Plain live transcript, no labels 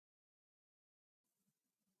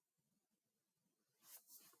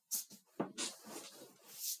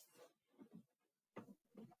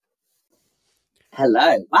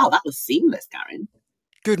Hello. Wow, that was seamless, Karen.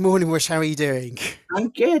 Good morning, Wish. How are you doing? I'm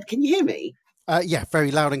good. Can you hear me? Yeah,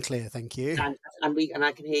 very loud and clear. Thank you. And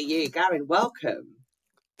I can hear you. Garen, welcome.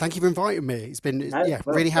 Thank you for inviting me. No, Yeah,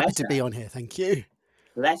 well, really happy to pleasure. be on here. Thank you.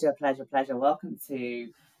 Pleasure. Welcome to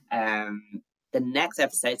um the next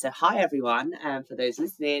episode. So hi everyone. For those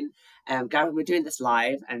listening, Garen, we're doing this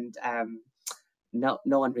live and no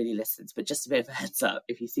one really listens, but just a bit of a heads up.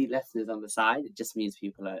 If you see listeners on the side, it just means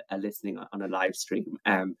people are listening on a live stream.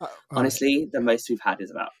 All right. Honestly, the most we've had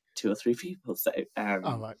is about two or three people. So All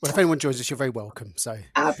right. Well, if anyone joins us, you're very welcome. So,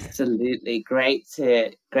 absolutely great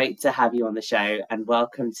to have you on the show, and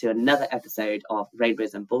welcome to another episode of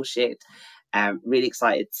Rainbows and Bullshit. Really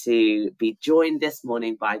excited to be joined this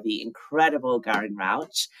morning by the incredible Garen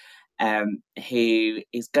Rauch, who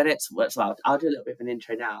is going to. Well, I'll do a little bit of an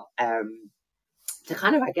intro now. To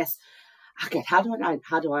kind of, I guess, okay, how do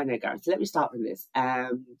I know Garen? So let me start from this.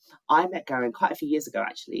 I met Garen quite a few years ago,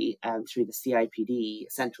 actually, through the CIPD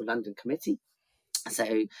Central London Committee. So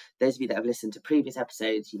those of you that have listened to previous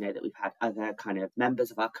episodes, you know that we've had other kind of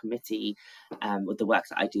members of our committee with the work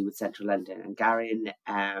that I do with Central London. And Garen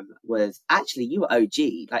was actually, you were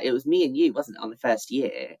OG. Like it was me and you, wasn't it, on the first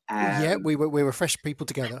year? yeah, we were fresh people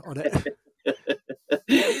together on it.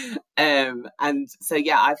 And so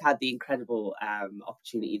yeah, I've had the incredible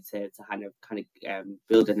opportunity to kind of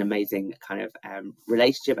build an amazing kind of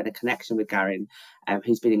relationship and a connection with Garen,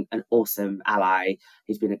 who's been an awesome ally,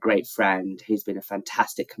 who's been a great friend, who's been a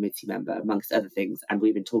fantastic committee member, amongst other things. And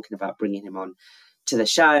we've been talking about bringing him on to the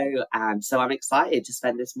show, and so I'm excited to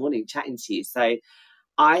spend this morning chatting to you. So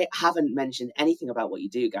I haven't mentioned anything about what you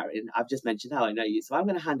do, Garen. I've just mentioned how I know you. So I'm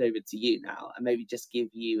going to hand over to you now and maybe just give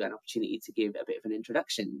you an opportunity to give a bit of an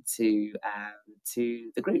introduction to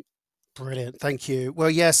the group. Brilliant, thank you. Well,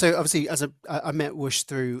 yeah. So obviously, I met Wish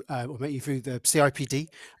through, or met you through the CIPD,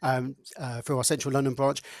 through our Central London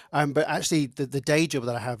branch. But actually, the day job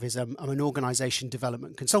that I have is I'm an organisation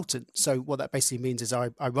development consultant. So what that basically means is I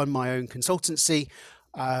run my own consultancy.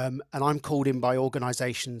 And I'm called in by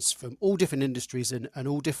organisations from all different industries and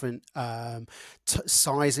all different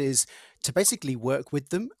sizes to basically work with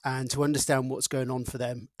them and to understand what's going on for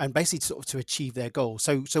them and basically sort of to achieve their goals.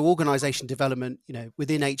 So organisation development, you know,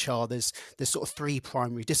 within HR, there's sort of three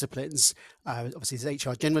primary disciplines. Obviously, there's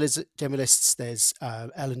HR generalists, there's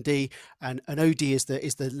L&D, and OD is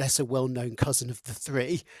the lesser well known cousin of the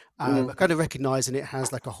three. I Mm, kind of recognise, and it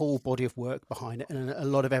has like a whole body of work behind it and a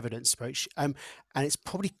lot of evidence approach. And it's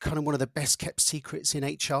probably kind of one of the best kept secrets in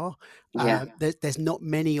HR. yeah. There's not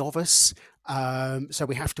many of us, so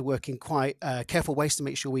we have to work in quite careful ways to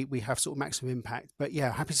make sure we have sort of maximum impact. But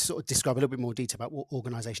yeah, happy to sort of describe a little bit more detail about what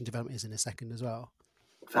organisation development is in a second as well.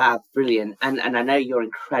 Fab, brilliant. And I know you're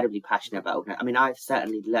incredibly passionate about I mean, I've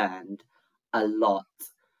certainly learned a lot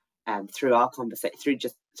through our conversation,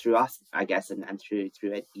 through us, I guess, and through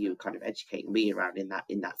you kind of educating me around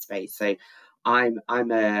in that space. So I'm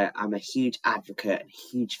a huge advocate and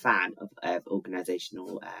huge fan of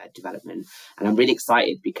organizational development, and I'm really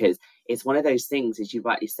excited because it's one of those things, as you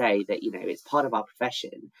rightly say, that it's part of our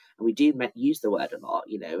profession, and we do use the word a lot,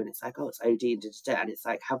 and it's like, oh, it's OD and it's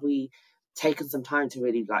like, have we taken some time to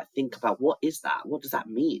really like think about what is that, what does that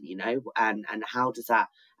mean, and how does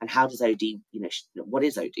OD, what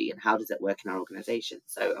is OD and how does it work in our organization?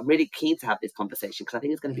 So I'm really keen to have this conversation because I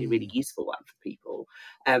think it's going to be a really Mm. useful one for people.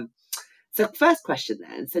 Um, so first question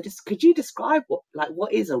then, so just could you describe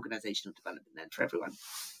what is organizational development then for everyone?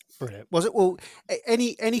 Brilliant. Was it well?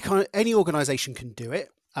 Any organisation can do it.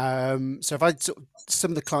 So if I sort of,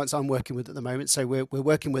 some of the clients I'm working with at the moment, so we're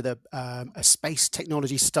working with a space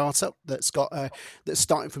technology startup that's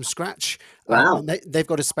starting from scratch, Wow. and they've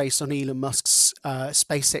got a space on Elon Musk's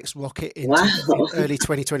SpaceX rocket in Wow. early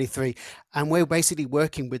 2023, and we're basically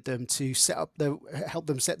working with them to help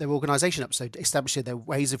them set their organisation up, so establishing their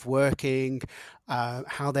ways of working,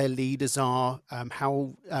 how their leaders are,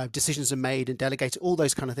 how decisions are made and delegated, all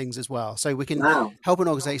those kind of things as well. So we can Wow. help an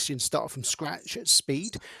organization start from scratch at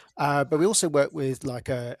speed. But we also work with like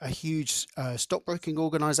a huge stockbroking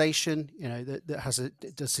organization, that has a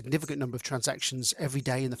significant number of transactions every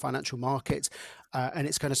day in the financial market. And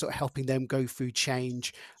it's kind of sort of helping them go through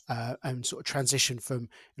change and sort of transition from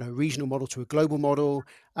a regional model to a global model.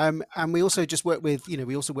 And we also just work with,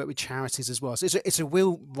 we also work with charities as well. So it's a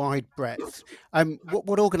real wide breadth.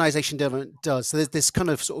 What organization development does, so there's kind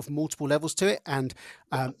of sort of multiple levels to it, and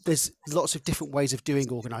there's lots of different ways of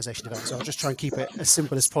doing organization development. So I'll just try and keep it as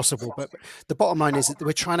simple as possible. But the bottom line is that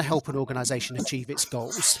we're trying to help an organization achieve its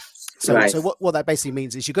goals. So Right. what that basically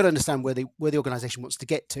means is you've got to understand where the organization wants to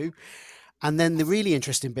get to, And then the really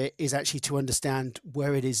interesting bit is actually to understand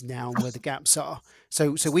where it is now and where the gaps are.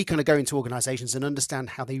 So we kind of go into organizations and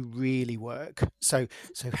understand how they really work. So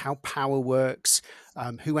how power works,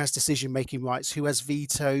 who has decision making rights, who has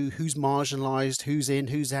veto, who's marginalized, who's in,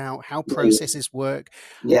 who's out, how processes work,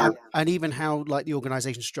 Yeah. and even how like the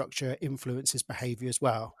organization structure influences behavior as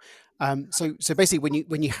well. So basically,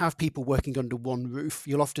 when you have people working under one roof,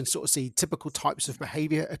 you'll often sort of see typical types of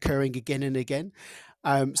behavior occurring again and again.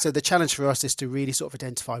 So the challenge for us is to really sort of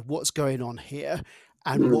identify what's going on here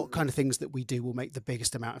and Mm. what kind of things that we do will make the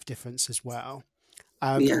biggest amount of difference as well.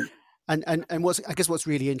 Um, Yeah. and what's I guess what's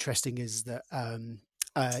really interesting is that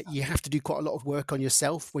you have to do quite a lot of work on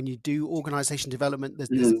yourself when you do organization development.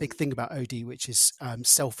 There's a Mm. big thing about OD, which is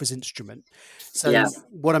self as instrument. Yeah. So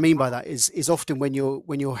what I mean by that is often when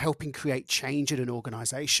you're helping create change in an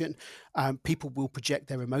organization, people will project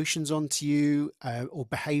their emotions onto you or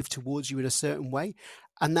behave towards you in a certain way.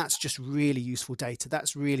 And that's just really useful data.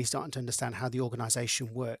 That's really starting to understand how the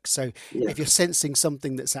organization works. So Yeah. if you're sensing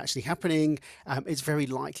something that's actually happening, it's very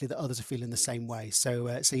likely that others are feeling the same way. So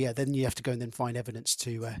yeah, then you have to go and then find evidence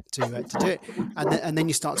to do it, and then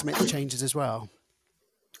you start to make the changes as well.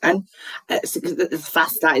 And that is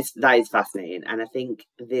fascinating, and I think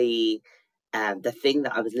the thing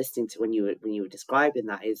that I was listening to when you were describing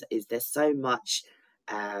that is there's so much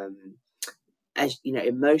um, as you know,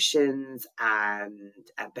 emotions and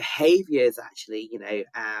behaviors actually,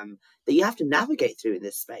 that you have to navigate through in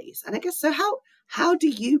this space. And I guess so. How do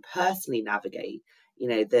you personally navigate,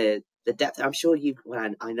 the depth? I'm sure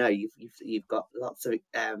I know you've got lots of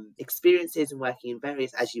experiences in working in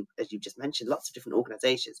various, as you just mentioned, lots of different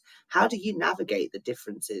organizations. How do you navigate the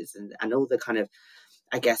differences and all the kind of,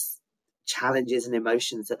 I guess, challenges and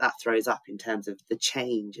emotions that throws up in terms of the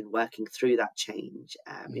change and working through that change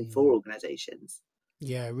in four Mm. organizations?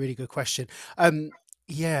 Yeah, really good question. Um,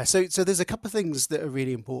 yeah, so there's a couple of things that are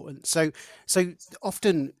really important. So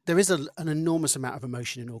often there is an enormous amount of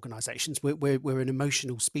emotion in organisations. We're an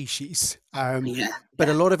emotional species, Yeah, but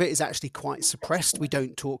a yeah, lot of it is actually quite suppressed. We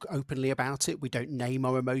don't talk openly about it. We don't name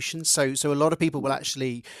our emotions. So a lot of people will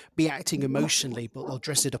actually be acting emotionally, but they'll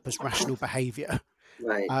dress it up as rational behaviour.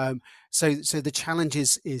 right, Um, so the challenge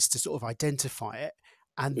is to sort of identify it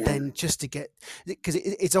and yeah, then just to get because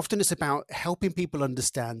it's about helping people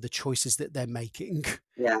understand the choices that they're making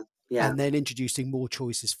yeah, yeah, and then introducing more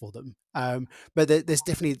choices for them. But there's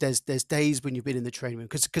definitely there's days when you've been in the training room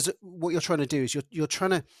because what you're trying to do is you're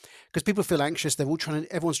trying to because people feel anxious. They're all trying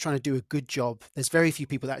to everyone's trying to do a good job. There's very few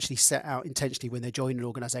people that actually set out intentionally when they join an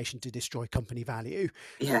organization to destroy company value.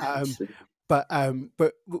 yeah, Um, absolutely.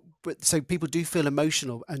 but so people do feel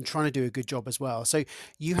emotional and trying to do a good job as well. So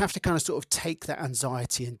you have to kind of sort of take that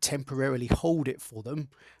anxiety and temporarily hold it for them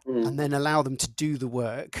and Mm, then allow them to do the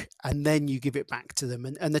work and then you give it back to them.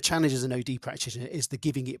 And the challenge as an OD practitioner is the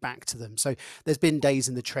giving it back to them. So there's been days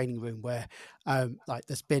in the training room where like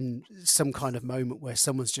there's been some kind of moment where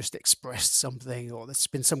someone's just expressed something or there's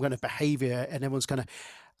been some kind of behavior and everyone's kind of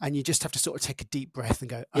and you just have to sort of take a deep breath and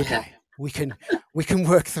go, yeah, okay, we can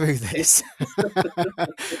work through this.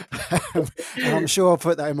 And I'm sure I'll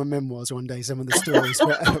put that in my memoirs one day, some of the stories.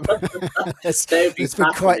 But there's, that would be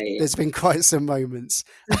fascinating. there's been quite some moments.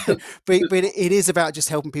 But it is about just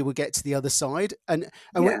helping people get to the other side. And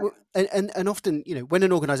Yeah, and often, when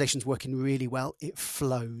an organization's working really well, it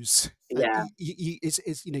flows. yeah,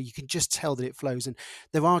 It's you can just tell that it flows, and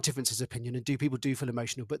there are differences of opinion, and people do feel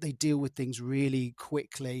emotional, but they deal with things really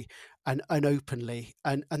quickly and openly,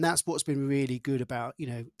 and that's what's been really good about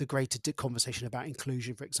the greater conversation about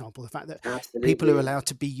inclusion, for example, the fact that people are absolutely. allowed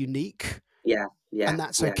to be unique, Yeah, yeah, and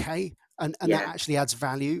that's yeah, okay. And that yeah. actually adds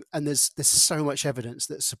value, and there's so much evidence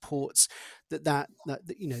that supports the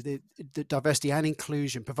diversity and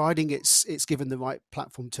inclusion, providing it's given the right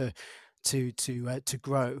platform to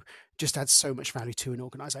grow, just adds so much value to an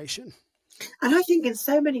organization. And I think in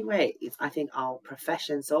so many ways, I think our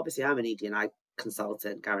profession, so obviously I'm an ED&I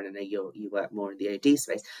consultant, Karen, I know you work more in the OD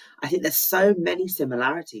space. I think there's so many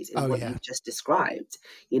similarities in Oh what yeah. you've just described.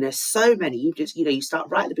 So many. You start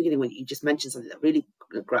right at the beginning when you just mentioned something that really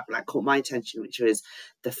like caught my attention, which was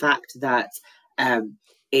the fact that um,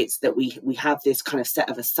 it's that we have this kind of set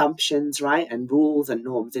of assumptions, right, and rules and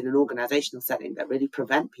norms in an organizational setting that really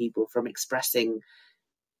prevent people from expressing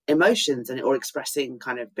emotions or expressing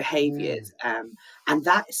kind of Mm. behaviors, and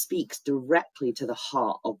that speaks directly to the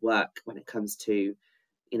heart of work when it comes to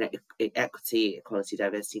equity, equality,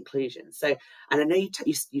 diversity, inclusion. So, and I know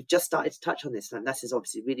you've just started to touch on this, and this is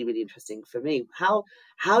obviously really, really interesting for me. How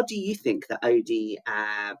do you think that OD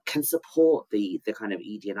can support the kind of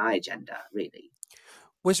ED&I agenda, really?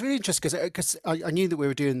 Well, it's really interesting because I knew that we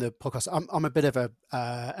were doing the podcast. I'm a bit of a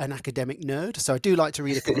an academic nerd, so I do like to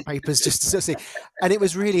read a couple of papers just to sort of see. And it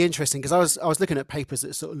was really interesting because I was looking at papers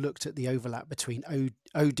that sort of looked at the overlap between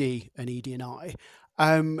OD and ED&I.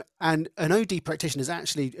 And an OD practitioner is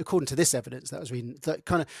actually, according to this evidence that I was reading, that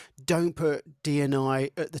kind of don't put D&I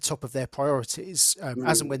at the top of their priorities,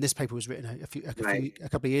 as and Mm, when this paper was written right. a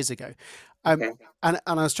couple of years ago. Um, Okay. and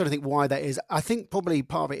I was trying to think why that is. I think probably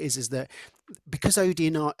part of it is that because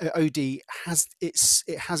OD has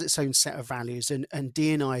its own set of values, and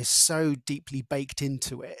DNI is so deeply baked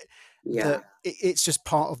into it that Yeah. it's just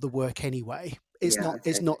part of the work anyway. Yeah. It's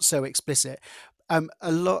Okay. not so explicit.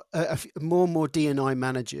 More and more DNI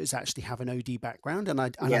managers actually have an OD background, and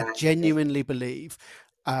I Yeah. Okay. genuinely believe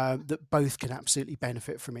that both can absolutely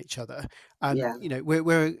benefit from each other. Yeah.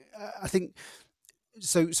 We're I think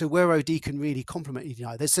so where OD can really complement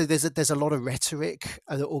EDI, there's a lot of rhetoric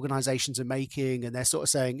that organizations are making, and they're sort of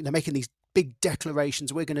saying, they're making these big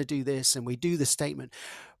declarations, we're going to do this, and we do the statement,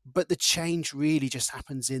 but the change really just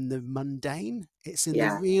happens in the mundane. It's in the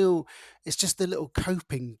Yeah. real, it's just the little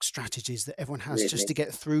coping strategies that everyone has just to Absolutely.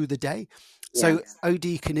 get through the day. Yeah. So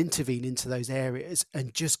OD can intervene into those areas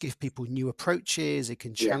and just give people new approaches. It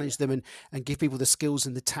can Yeah. challenge them, and give people the skills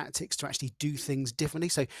and the tactics to actually do things differently.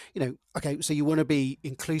 So, okay, so you want to be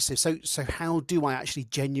inclusive. So how do I actually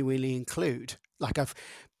genuinely include? Like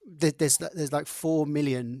there's like 4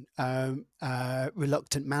 million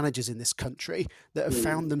reluctant managers in this country that have Mm,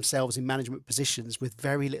 found themselves in management positions with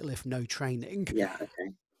very little, if no training. yeah.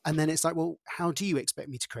 Okay. And then it's like, well, how do you expect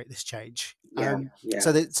me to create this change? Yeah. Yeah.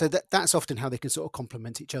 That's often how they can sort of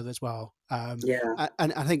complement each other as well. Yeah.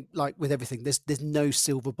 And I think, like with everything, there's no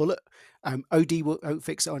silver bullet. OD won't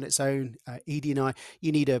fix it on its own. ED and I,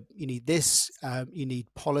 you need this, you need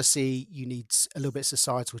policy, you need a little bit of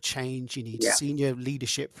societal change, you need Yeah. senior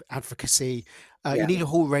leadership advocacy, you Yeah. need a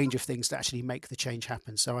whole range of things to actually make the change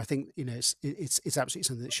happen. So I think, it's absolutely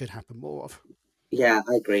something that should happen more of. Yeah,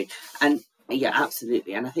 I agree, and yeah,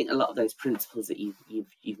 absolutely. And I think a lot of those principles that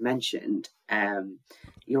you've mentioned,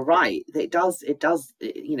 you're right.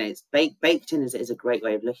 It's baked in is a great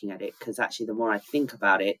way of looking at it, because actually, the more I think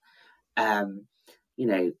about it, um, you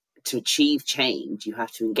know, to achieve change, you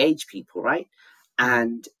have to engage people, right? Mm.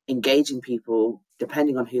 And engaging people,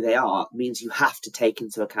 depending on who they are, means you have to take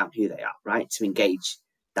into account who they are, right? To engage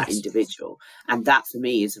that Yes. individual. And that for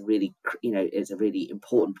me is a really, is a really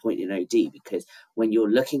important point in OD, because when you're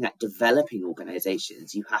looking at developing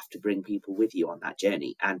organizations, you have to bring people with you on that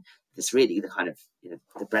journey. And it's really the kind of,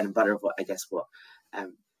 the bread and butter of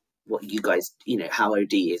um, what you guys, how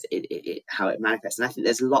OD is, how it manifests. And I think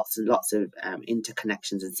there's lots and lots of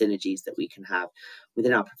interconnections and synergies that we can have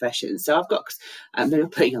within our profession. So I've got, maybe I'm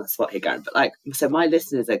putting you on the spot here, Garen, but so my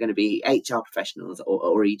listeners are going to be HR professionals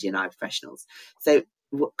or ED&I professionals. So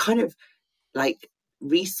what kind of like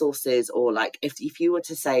resources, or like if you were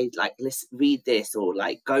to say, like, let's read this, or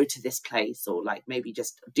like go to this place, or like maybe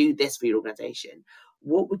just do this for your organization,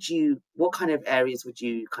 what kind of areas would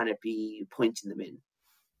you kind of be pointing them in?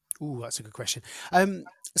 Oh, that's a good question.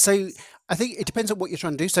 So I think it depends on what you're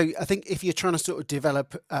trying to do. So I think if you're trying to sort of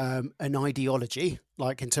develop an ideology,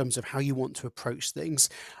 like in terms of how you want to approach things,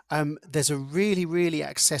 there's a really, really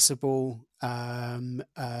accessible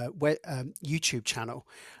YouTube channel,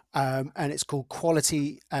 and it's called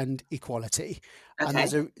Quality and Equality. And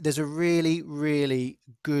Okay. there's a really, really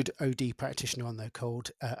good OD practitioner on there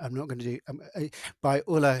called I'm not going to do by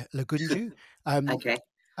Ulla Lagunju. Um, Okay.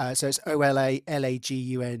 so it's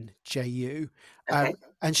OLALAGUNJU. Okay.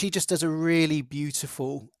 And she just does a really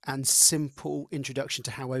beautiful and simple introduction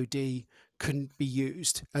to how OD can be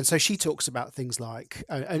used. And so she talks about things like,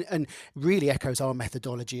 and really echoes our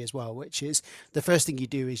methodology as well, which is the first thing you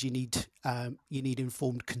do is you need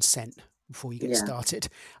informed consent before you get Yeah. started.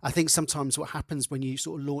 I think sometimes what happens when you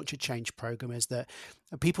sort of launch a change program is that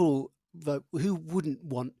people who wouldn't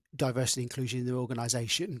want diversity and inclusion in their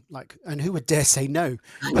organization, like, and who would dare say no?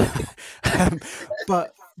 um,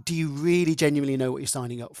 but do you really genuinely know what you're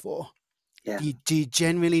signing up for? Yeah. Do you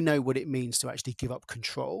genuinely know what it means to actually give up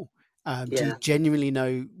control? Do you Yeah. genuinely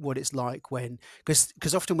know what it's like when,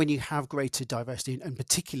 because often when you have greater diversity and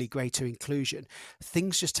particularly greater inclusion,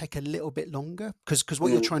 things just take a little bit longer, because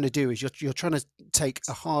what you're Mm, trying to do is you're trying to take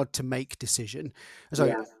a hard to make decision. So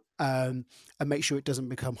yeah. and make sure it doesn't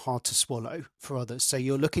become hard to swallow for others. So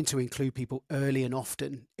you're looking to include people early and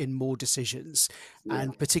often in more decisions, Yeah.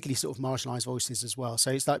 and particularly sort of marginalized voices as well.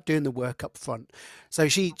 So it's like doing the work up front. So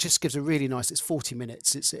she just gives a really nice, it's 40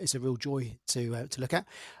 minutes. It's a real joy to look at.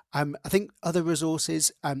 I think other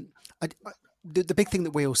resources, the big thing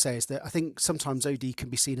that we all say is that I think sometimes OD can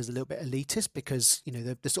be seen as a little bit elitist because, you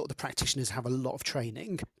know, the sort of the practitioners have a lot of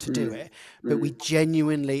training to do Mm, it. But we mm.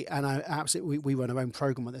 genuinely, and I absolutely, we run our own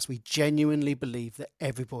program on this. We genuinely believe that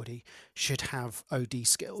everybody should have OD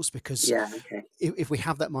skills because Yeah, okay. if we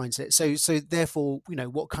have that mindset, so therefore, you know,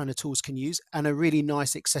 what kind of tools can use and a really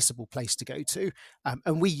nice, accessible place to go to,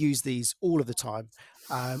 and we use these all of the time.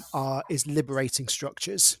 Is Liberating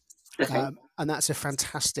Structures. Okay. And that's a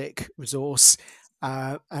fantastic resource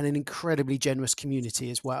and an incredibly generous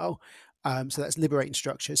community as well. So that's Liberating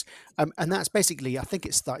Structures, and that's basically, I think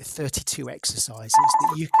it's like 32 exercises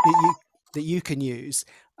that you can use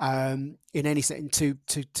in any setting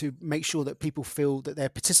to make sure that people feel that they're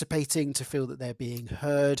participating, to feel that they're being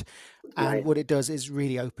heard. And Right. what it does is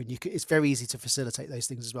really open. It's very easy to facilitate those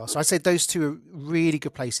things as well. So I'd say those two are really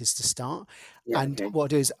good places to start. Yeah, And okay. what I'll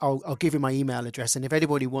do is I'll give you my email address, and if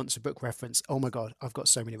anybody wants a book reference, oh my god, I've got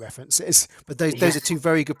so many references. But Yeah. those are two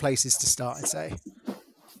very good places to start, I'd say.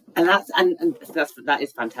 And that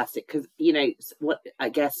is fantastic because, you know, what I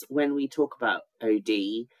guess when we talk about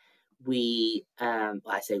OD, well,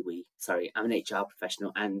 I say we, sorry, I'm an HR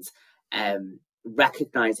professional, and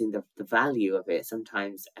recognizing the value of it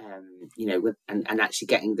sometimes, you know, and actually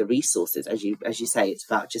getting the resources, as you say, it's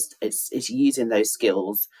about just it's using those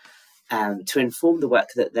skills to inform the work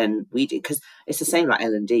that then we do, because it's the same like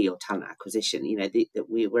L&D or talent acquisition. You know, that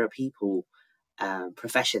we're a people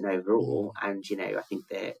profession overall, Mm. and you know, I think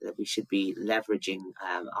that we should be leveraging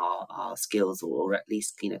our skills, or at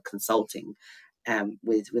least, you know, consulting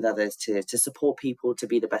with others to support people to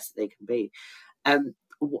be the best that they can be. Um,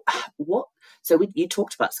 what? So you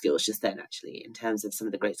talked about skills just then, actually, in terms of some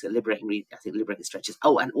of the great skills, I think liberating stretches.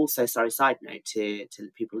 Oh, and also, sorry, side note to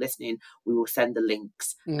people listening, we will send the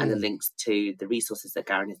links, and the Mm. links to the resources that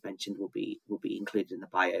Garen has mentioned will be included in the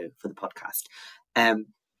bio for the podcast. Um,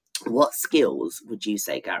 what skills would you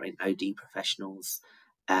say, Garen, OD professionals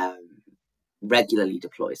um, regularly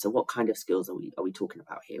deploy? So, what kind of skills are we talking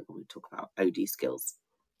about here when we talk about OD skills?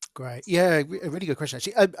 Great. Yeah, a really good question,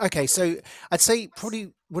 actually. Okay, so I'd say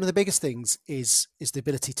probably one of the biggest things is the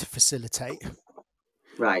ability to facilitate.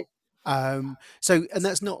 Right. So, and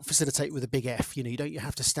that's not facilitate with a big F. You know, you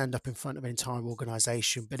have to stand up in front of an entire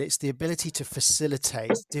organization, but it's the ability to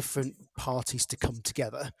facilitate different parties to come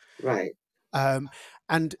together. Right. Um,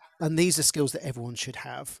 and these are skills that everyone should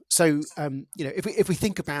have. So, you know, if we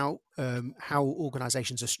think about how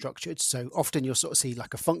organizations are structured, so often you'll sort of see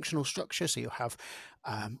like a functional structure. So you'll have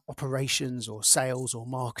operations or sales or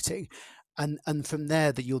marketing, and from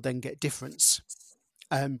there that you'll then get difference.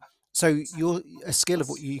 Um, so a skill of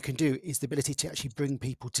what you can do is the ability to actually bring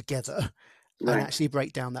people together and Right. actually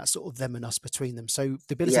break down that sort of them and us between them. So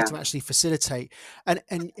the ability Yeah. to actually facilitate, and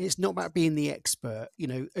it's not about being the expert. You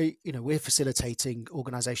know, we're facilitating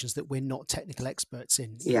organisations that we're not technical experts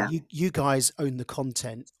in. You know, Yeah. you guys own the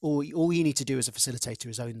content. All you need to do as a facilitator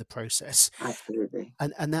is own the process, Absolutely.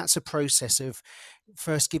 and that's a process of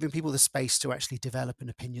first giving people the space to actually develop an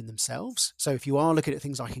opinion themselves. So if you are looking at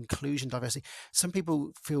things like inclusion, diversity, some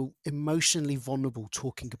people feel emotionally vulnerable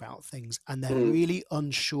talking about things, and they're Mm. really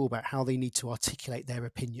unsure about how they need to articulate their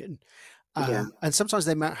opinion. Yeah. And sometimes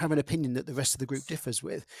they might have an opinion that the rest of the group differs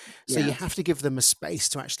with. So you Yeah. have to give them a space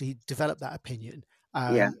to actually develop that opinion.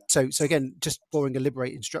 Yeah. So again, just borrowing a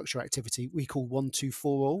liberating structure activity, we call 1, 2,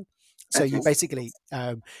 4 all. So Okay. you basically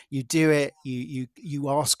you do it. You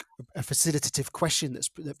ask a facilitative question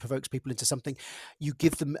that provokes people into something. You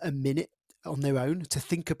give them a minute on their own to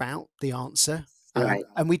think about the answer. Right.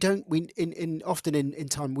 And we don't we in often in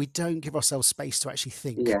time we don't give ourselves space to actually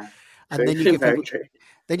think. Yeah. And True. then you give Very people true.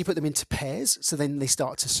 then you put them into pairs, so then they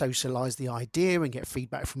start to socialize the idea and get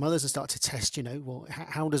feedback from others and start to test. You know, well,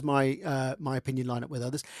 how does my opinion line up with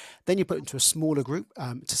others? Then you put into a smaller group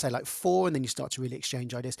to say like 4, and then you start to really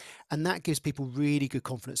exchange ideas, and that gives people really good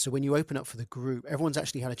confidence. So when you open up for the group, everyone's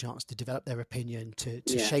actually had a chance to develop their opinion, to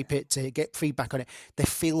Yeah. shape it, to get feedback on it. They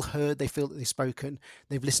feel heard, they feel that they've spoken,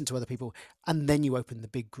 they've listened to other people, and then you open the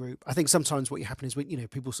big group. I think sometimes what happens is when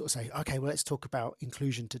people sort of say, okay, well, let's talk about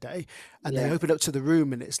inclusion today, and they Yeah. open up to the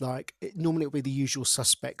room, and it's like normally it'll be the usual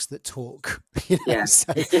suspects that talk, Yeah.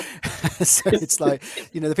 so so it's like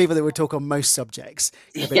the people that would talk on most subjects,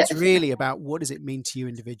 but it's Yes. really about what does it mean to you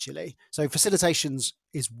individually. So facilitations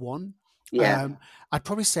is one. Yeah. I'd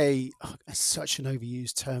probably say it's such an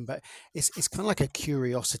overused term, but it's kind of like a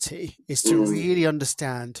curiosity, is to Mm. really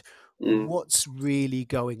understand Mm. what's really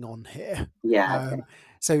going on here. Yeah. Okay.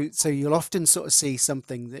 um, so you'll often sort of see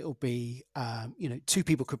something that will be, two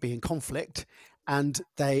people could be in conflict, and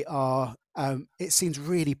they are, it seems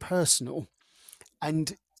really personal,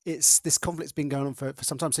 and it's this conflict's been going on for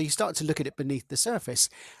some time. So you start to look at it beneath the surface.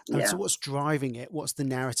 And so Yeah. what's driving it? What's the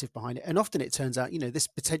narrative behind it? And often it turns out, this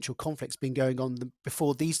potential conflict's been going on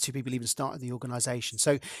before these two people even started the organization.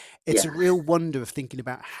 So it's Yeah. a real wonder of thinking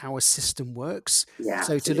about how a system works. Yeah.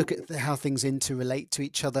 So to look at Absolutely. how things interrelate to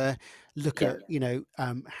each other, look Yeah.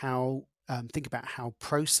 at, how think about how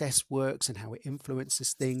process works and how it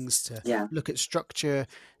influences things, to Yeah. look at structure,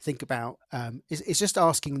 think about it's just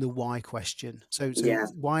asking the why question. So Yeah.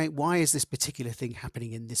 why is this particular thing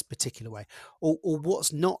happening in this particular way, or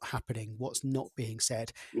what's not happening, what's not being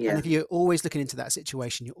said. And Yeah. if you're always looking into that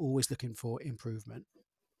situation, you're always looking for improvement.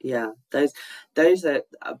 Yeah. Those are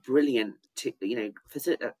brilliant.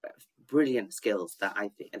 Brilliant skills that I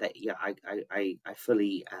think that I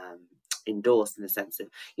fully endorse, in the sense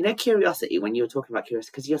of, curiosity. When you were talking about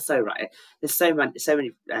curiosity, because you're so right. There's so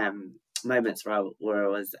many moments where I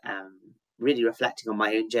was really reflecting on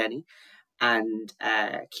my own journey, and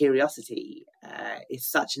curiosity is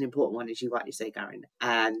such an important one, as you rightly say, Garen.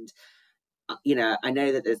 And I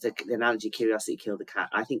know that there's the analogy, curiosity killed the cat.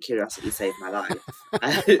 I think curiosity saved my life.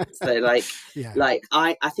 So Yeah.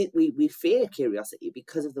 I think we fear curiosity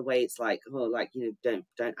because of the way it's like, oh, like,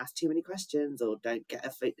 don't ask too many questions, or don't get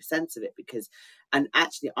a sense of it, and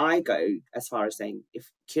actually I go as far as saying,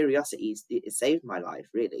 if curiosity it saved my life,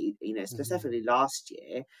 really, Mhm. specifically last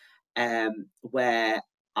year, where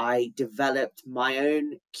I developed my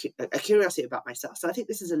own a curiosity about myself. So I think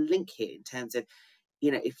this is a link here in terms of,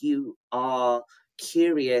 if you are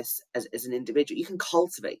curious as an individual, you can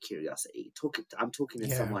cultivate curiosity. I'm talking to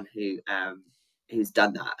Yeah. someone who's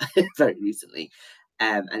done that very recently,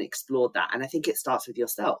 and explored that. And I think it starts with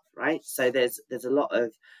yourself, right? So there's a lot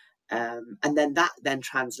of and then that then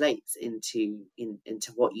translates into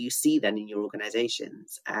what you see then in your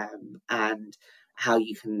organizations, and how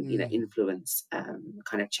you can Mm. influence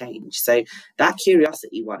kind of change. So that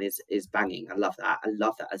curiosity one is banging. I love that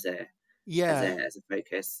as a as Yeah. a as a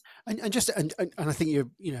focus. And I think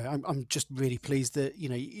I'm just really pleased that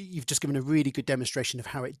you've just given a really good demonstration of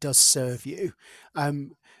how it does serve you.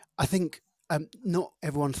 I think not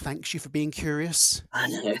everyone thanks you for being curious. I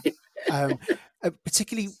know. um,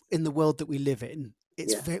 Particularly in the world that we live in.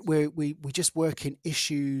 It's Yeah. we just work in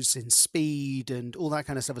issues and speed and all that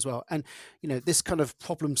kind of stuff as well. And this kind of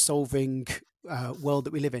problem solving world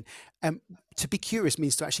that we live in, to be curious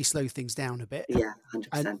means to actually slow things down a bit, Yeah. and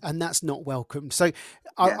 100%. that's not welcomed. So Yeah.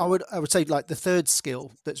 I would say, like, the third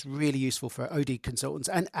skill that's really useful for OD consultants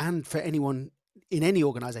and for anyone in any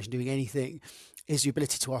organization doing anything is the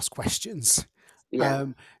ability to ask questions. Yeah.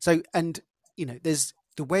 So, and there's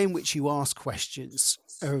the way in which you ask questions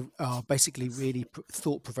are basically really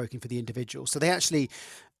thought provoking for the individual. So they actually,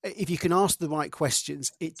 if you can ask the right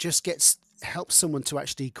questions, it just helps someone to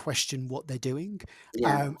actually question what they're doing.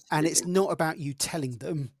 Yeah. And it's Absolutely. not about you telling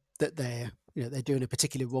them that they're doing a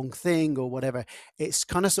particular wrong thing or whatever. It's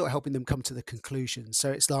kind of sort of helping them come to the conclusion.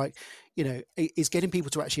 So it's like, it's getting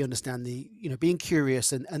people to actually understand being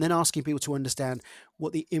curious, and then asking people to understand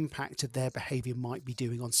what the impact of their behavior might be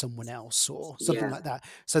doing on someone else or something Yeah. like that.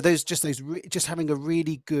 So just having a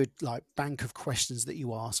really good, like, bank of questions that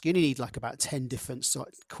you ask. You only need like about 10 different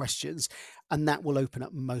questions, and that will open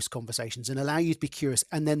up most conversations and allow you to be curious.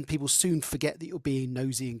 And then people soon forget that you're being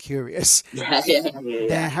nosy and curious. Yeah. Yeah. Yeah. They're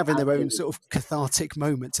Yeah. having their own Absolutely. sort of cathartic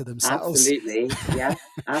moment to themselves. Absolutely. Yeah.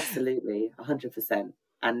 Absolutely. 100%.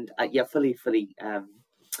 And yeah, fully.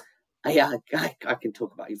 Yeah, I can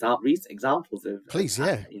talk about recent examples of Please,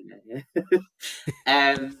 that. yeah.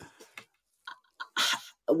 Yeah.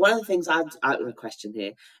 One of the things I have a question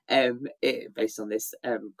here, based on this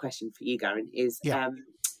question for you, Garen, is Yeah.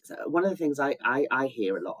 so one of the things I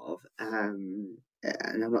hear a lot of,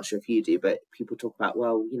 and I'm not sure if you do, but people talk about,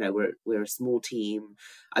 well, we're a small team.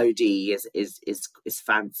 OD is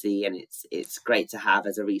fancy, and it's great to have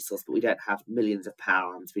as a resource, but we don't have millions of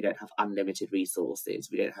pounds. We don't have unlimited resources.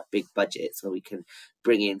 We don't have big budgets where we can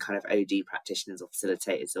bring in kind of OD practitioners or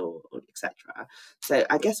facilitators or etc. So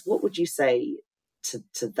I guess, what would you say to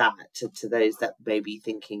those that may be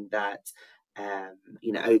thinking that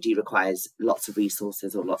OD requires lots of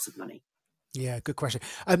resources or lots of money? Yeah, good question.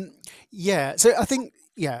 Yeah, so I think,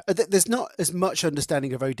 there's not as much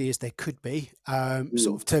understanding of OD as there could be. Sort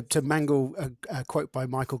Mm. of to mangle a quote by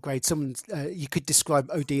Michael Grade, someone, you could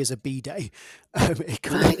describe OD as a B day. It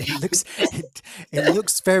kind of it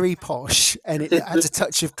looks very posh, and it adds a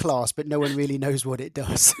touch of class, but no one really knows what it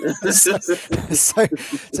does. so,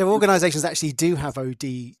 so organisations actually do have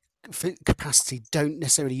OD capacity don't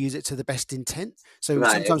necessarily use it to the best intent. So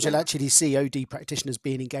Right. sometimes you'll Okay. actually see OD practitioners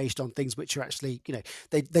being engaged on things which are actually,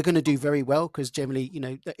 they're going to do very well because generally,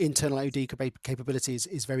 the internal OD capability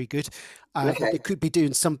is very good, but they Okay. could be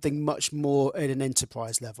doing something much more at an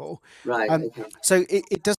enterprise level. Right. Um, Okay. so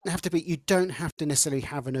it doesn't have to be, you don't have to necessarily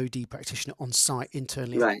have an OD practitioner on site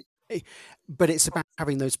internally, Right. but it's about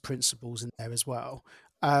having those principles in there as well.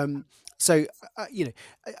 Um, so, I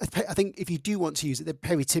think if you do want to use it, then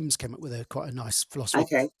Perry Timms came up with quite a nice philosophy.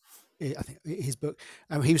 Okay. I think his book,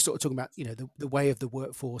 he was sort of talking about, the way of the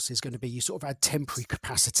workforce is going to be you sort of add temporary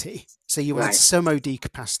capacity. So you add Right. some OD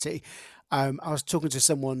capacity. I was talking to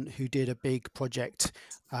someone who did a big project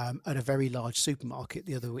at a very large supermarket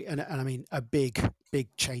the other week, and I mean a big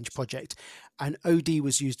change project, and OD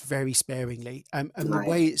was used very sparingly. And the Right.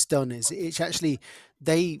 way it's done is it's actually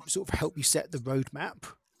they sort of help you set the roadmap.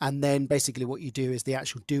 And then basically what you do is the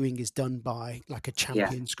actual doing is done by like a Yeah.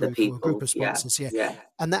 champions The group or a group people. of Yeah. sponsors. Yeah. Yeah.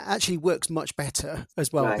 And that actually works much better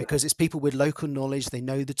as well Right. because it's people with local knowledge, they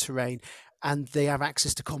know the terrain, and they have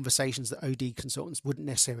access to conversations that OD consultants wouldn't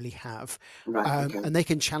necessarily have. Right. Okay. And they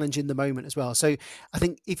can challenge in the moment as well. So I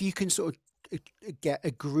think if you can sort of get a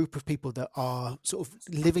group of people that are sort of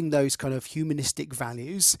living those kind of humanistic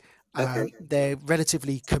values, Okay. they're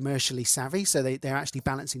relatively commercially savvy, so they're actually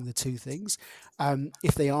balancing the two things.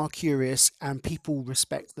 If they are curious and people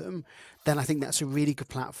respect them, then I think that's a really good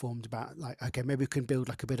platform to about like, okay, maybe we can build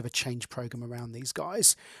like a bit of a change program around these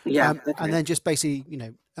guys. Yeah. And Okay. then just basically,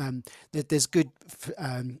 there's good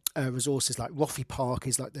resources like Roffey Park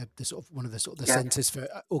is like the sort of one of the sort of the Yeah. centres for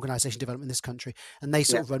organisation development in this country, and they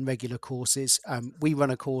sort Yeah. of run regular courses. We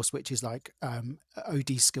run a course which is like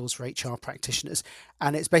OD skills for HR practitioners,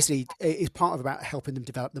 and it's basically it's part of about helping them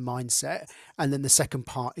develop the mindset, and then the second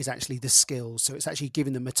part is actually the skills. So it's actually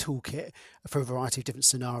giving them a toolkit for a variety of different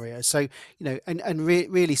scenarios. So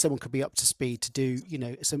really someone could be up to speed to do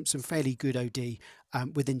some fairly good OD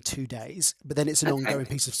within 2 days, but then it's an Okay. ongoing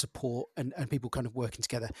piece of support and people kind of working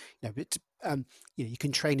together. But you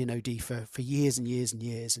can train in OD for years and years and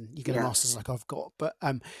years, and you get a Yeah. master's like I've got, but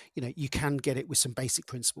you can get it with some basic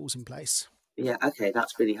principles in place. Yeah. Okay.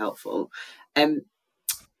 That's really helpful. Um,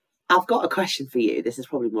 I've got a question for you. This is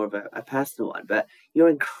probably more of a personal one, but you're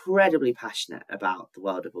incredibly passionate about the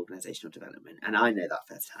world of organizational development, and I know that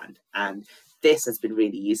firsthand. And this has been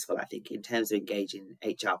really useful, I think, in terms of engaging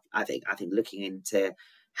HR. I think looking into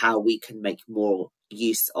how we can make more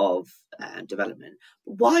use of development.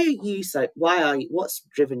 Why are you so? Why are you? What's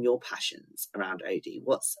driven your passions around OD?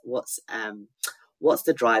 What's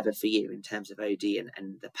the driver for you in terms of OD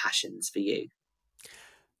and the passions for you?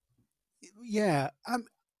 Yeah,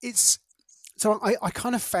 it's so I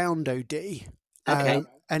kind of found OD, Okay.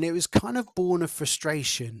 and it was kind of born of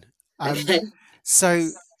frustration. Um, Okay. so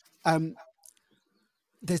um,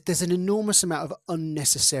 there's an enormous amount of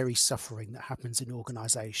unnecessary suffering that happens in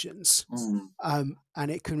organizations. Mm,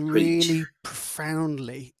 And it can preach. really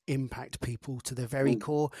profoundly impact people to their very Mm,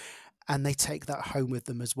 core, and they take that home with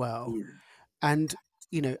them as well. yeah. And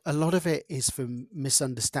a lot of it is from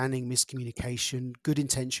misunderstanding, miscommunication, good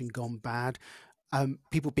intention gone bad,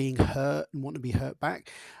 people being hurt and want to be hurt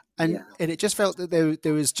back, and Yeah. it just felt that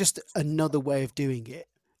there was just another way of doing it.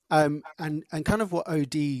 And kind of what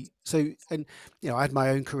OD. So, and I had my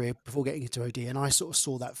own career before getting into OD, and I sort of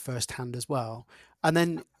saw that firsthand as well. And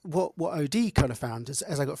then what OD kind of found as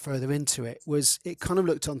I got further into it was it kind of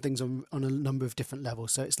looked on things on a number of different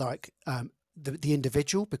levels. So it's like the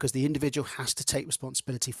individual, because the individual has to take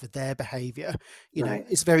responsibility for their behavior. Right.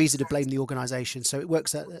 It's very easy to blame the organization, so it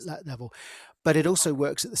works at that level, but it also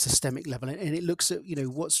works at the systemic level, and it looks at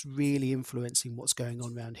what's really influencing what's going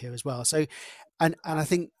on around here as well. So and I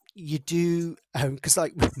think you do, because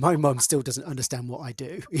like my mum still doesn't understand what I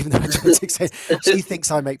do, even though I try to explain. She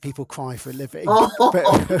thinks I make people cry for a living, but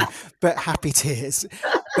Oh, but happy tears,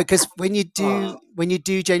 because oh, when you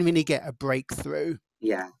do genuinely get a breakthrough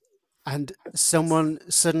yeah, and someone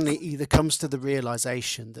suddenly either comes to the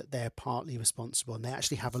realization that they're partly responsible and they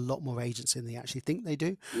actually have a lot more agency than they actually think they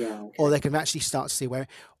do, yeah, or okay, they can actually start to see where,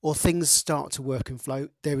 or things start to work and flow.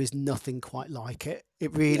 There is nothing quite like it.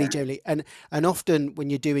 It really yeah, generally, and often when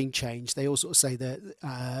you're doing change, they all sort of say that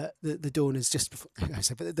the dawn is just before, I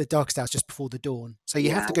say, but the darkest hour is just before the dawn. So you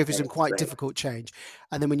have yeah, to go through some okay, quite great, difficult change,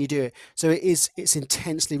 and then when you do it, so it's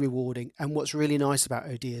intensely rewarding. And what's really nice about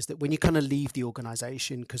OD is that when you kind of leave the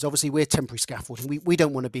organisation, because obviously we're temporary scaffolding, we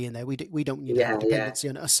don't want to be in there. We don't want you to have yeah, yeah, dependency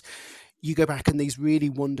on us. You go back and these really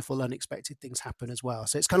wonderful unexpected things happen as well,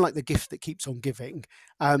 so it's kind of like the gift that keeps on giving.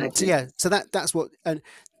 So okay, yeah, so that's what, and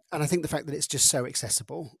I think the fact that it's just so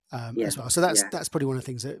accessible yeah, as well, so yeah. that's probably one of the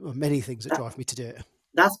things that, or many things that That, drive me to do it.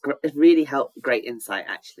 It's really great insight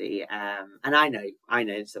actually. And I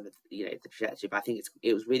know some of the trajectory, but I think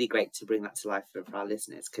it was really great to bring that to life for our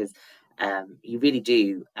listeners, because you really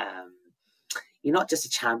do. You're not just a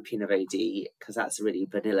champion of OD, because that's a really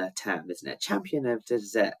vanilla term, isn't it? Champion of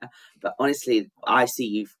but honestly, I see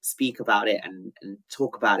you speak about it and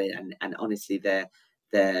talk about it, and honestly, the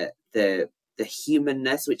the the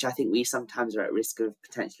humanness, which I think we sometimes are at risk of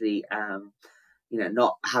potentially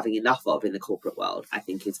not having enough of in the corporate world, I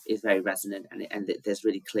think is very resonant, and there's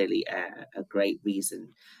really clearly a great reason,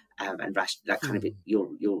 and that kind of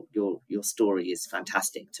your story is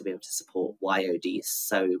fantastic to be able to support why OD is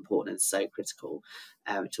so important and so critical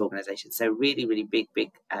to organisations. So really, really big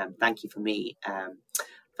thank you for me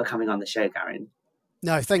for coming on the show, Garen.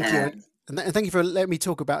 No, thank you. And thank you for letting me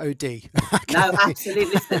talk about OD. Okay. No, absolutely.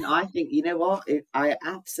 Listen, I think, you know what? I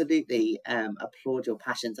absolutely applaud your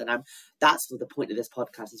passions. And that's the point of this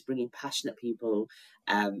podcast, is bringing passionate people,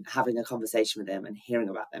 having a conversation with them and hearing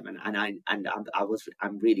about them.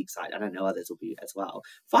 I'm really excited. And I know others will be as well.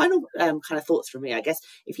 Final kind of thoughts from me, I guess,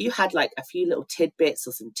 if you had like a few little tidbits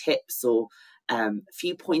or some tips or a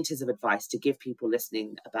few pointers of advice to give people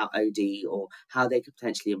listening about OD, or how they could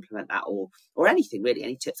potentially implement that, or anything really,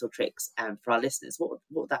 any tips or tricks for our listeners, what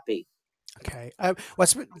would that be? Okay. Well,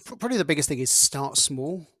 probably the biggest thing is start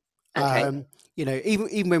small. Okay.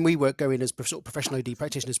 Even when we go in as sort of professional OD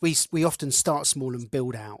practitioners, we often start small and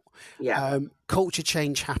build out. Yeah. Culture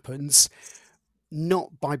change happens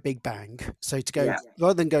not by big bang. So to go, Yeah.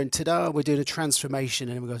 rather than going, ta-da, we're doing a transformation,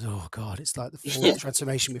 and everyone goes, oh God, it's like the fourth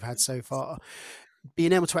transformation we've had so far.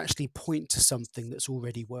 Being able to actually point to something that's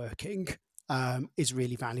already working is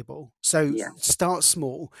really valuable. So Yeah. start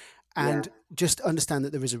small and Yeah. just understand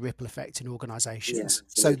that there is a ripple effect in organizations.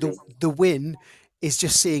 So Absolutely. the win is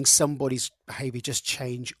just seeing somebody's behavior just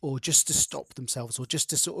change, or just to stop themselves, or just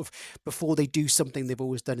to sort of, before they do something they've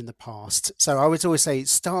always done in the past. So I would always say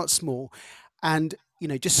start small, and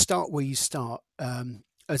just start where you start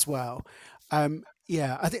as well.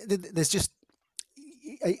 I think there's just,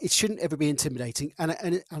 it shouldn't ever be intimidating, and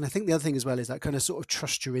I think the other thing as well is that kind of sort of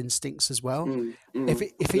trust your instincts as well. If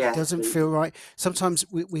it Yeah. doesn't feel right, sometimes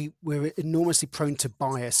we're enormously prone to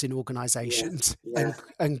bias in Yeah. organizations, Yeah.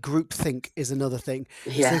 and groupthink is another thing.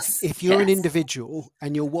 So Yes. if you're an individual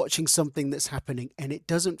and you're watching something that's happening and it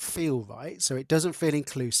doesn't feel right, so it doesn't feel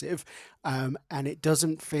inclusive, and it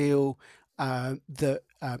doesn't feel that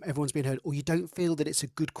everyone's being heard, or you don't feel that it's a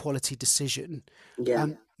good quality decision, Yeah.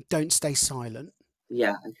 don't stay silent,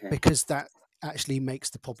 Yeah. Okay. because that actually makes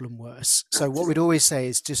the problem worse. So what we'd Absolutely. always say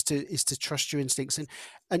is just to trust your instincts,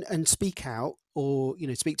 and speak out, or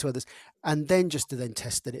speak to others, and then just to then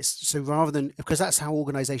test that it's so, rather than, because that's how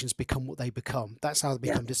organizations become what they become. That's how they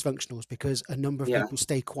Yeah. become dysfunctional, is because a number of Yeah. people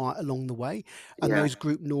stay quiet along the way, and Yeah. those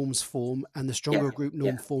group norms form, and the Yeah. stronger a group Yeah.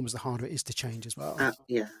 norm forms, the harder it is to change as well.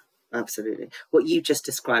 Yeah. Absolutely. What you just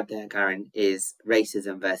described there, Garen, is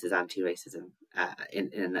racism versus anti-racism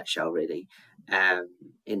in a nutshell, really,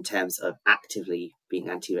 in terms of actively being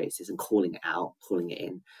anti-racist and calling it out, calling it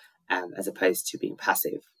in, as opposed to being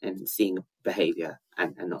passive and seeing behaviour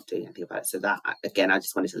and not doing anything about it. So that, again, I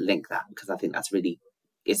just wanted to link that, because I think that's really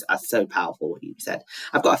is so powerful what you said.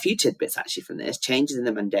 I've got a few tidbits actually from this. Changes in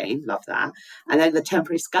the mundane, love that. And then the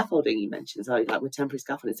temporary scaffolding you mentioned. So like with temporary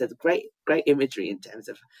scaffolding, so it's great imagery in terms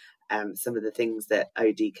of some of the things that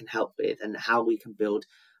OD can help with, and how we can build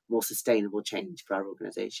more sustainable change for our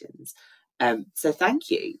organisations. So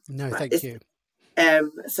thank you. No, Right, thank you.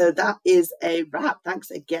 so that is a wrap.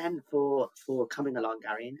 Thanks again for coming along,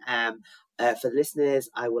 Gary. For the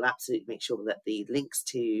listeners, I will absolutely make sure that the links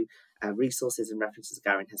to resources and references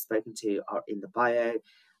Garen has spoken to are in the bio.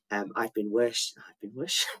 I've been Whoosh.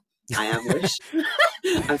 I am Whoosh.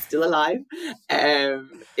 I'm still alive.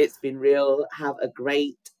 It's been real. Have a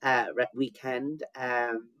great weekend.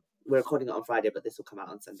 We're recording it on Friday, but this will come out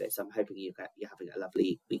on Sunday. So I'm hoping you're having a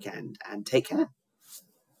lovely weekend, and take care.